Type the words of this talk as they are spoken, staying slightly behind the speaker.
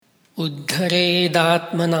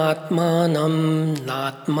उद्धरेदात्मनात्मानं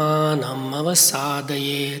नात्मानम्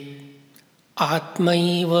अवसादयेत्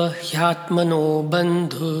आत्मैव ह्यात्मनो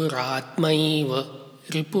बन्धुरात्मैव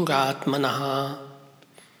रिपुरात्मनः.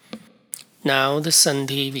 Now the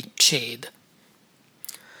Sandhi Vichhed.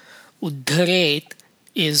 Uddharet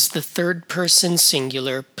is the third person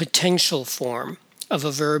singular potential form of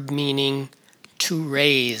a verb meaning to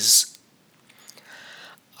raise.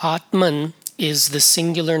 Atman is the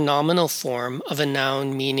singular nominal form of a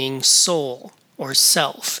noun meaning soul or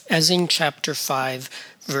self, as in chapter 5,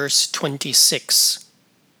 verse 26.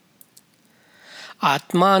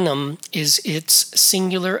 Atmanam is its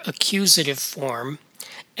singular accusative form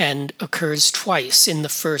and occurs twice in the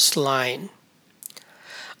first line.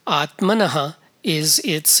 Atmanaha is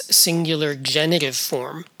its singular genitive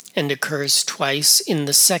form and occurs twice in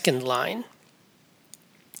the second line.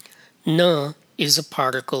 Na is a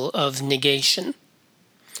particle of negation.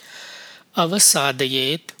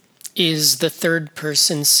 Avasadayet is the third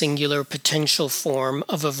person singular potential form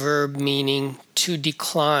of a verb meaning to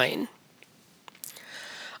decline.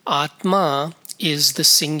 Atma is the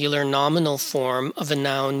singular nominal form of a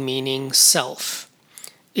noun meaning self.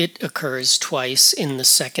 It occurs twice in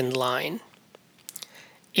the second line.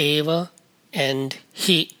 Eva and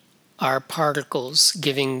hi are particles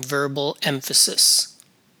giving verbal emphasis.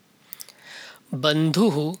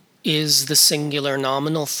 Bandhuhu is the singular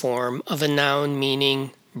nominal form of a noun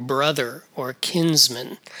meaning brother or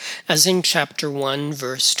kinsman, as in chapter 1,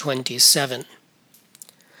 verse 27.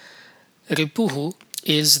 Ripuhu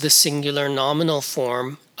is the singular nominal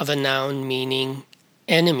form of a noun meaning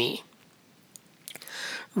enemy.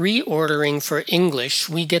 Reordering for English,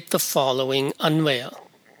 we get the following anvaya.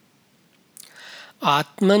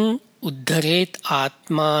 Atman uddharet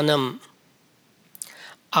atmanam.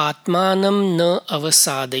 Atmanam na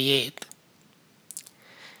avasadayet.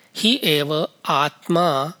 Hi eva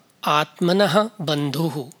atma atmanah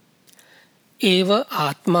bandhuhu. Eva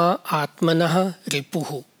atma atmanah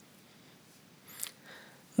ripuhu.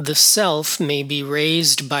 The self may be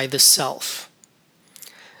raised by the self.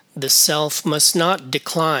 The self must not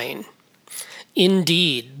decline.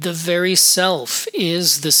 Indeed, the very self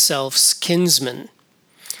is the self's kinsman.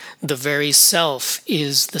 The very self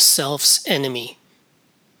is the self's enemy.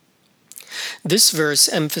 This verse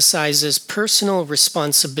emphasizes personal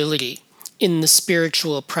responsibility in the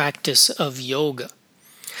spiritual practice of yoga.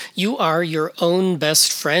 You are your own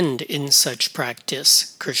best friend in such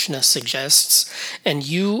practice, Krishna suggests, and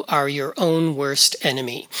you are your own worst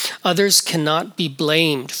enemy. Others cannot be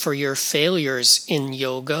blamed for your failures in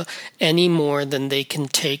yoga any more than they can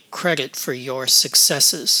take credit for your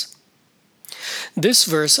successes. This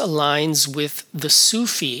verse aligns with the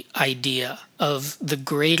Sufi idea of the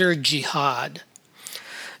greater jihad.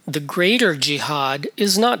 The greater jihad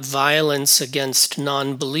is not violence against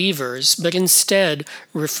non-believers, but instead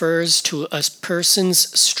refers to a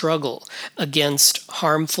person's struggle against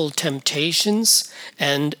harmful temptations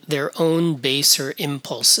and their own baser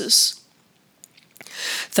impulses.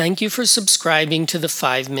 Thank you for subscribing to the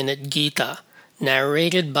 5-Minute Gita,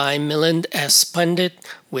 narrated by Milind S. Pandit,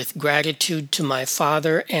 with gratitude to my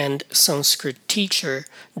father and Sanskrit teacher,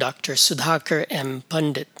 Dr. Sudhakar M.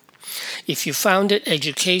 Pandit. If you found it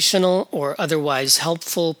educational or otherwise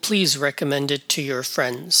helpful, please recommend it to your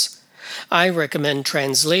friends. I recommend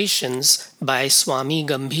translations by Swami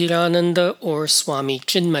Gambhirananda or Swami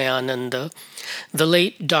Chinmayananda. The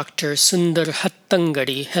late Dr. Sundar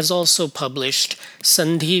Hattangadi has also published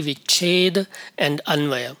Sandhi Vichhed and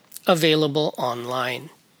Anvaya, available online.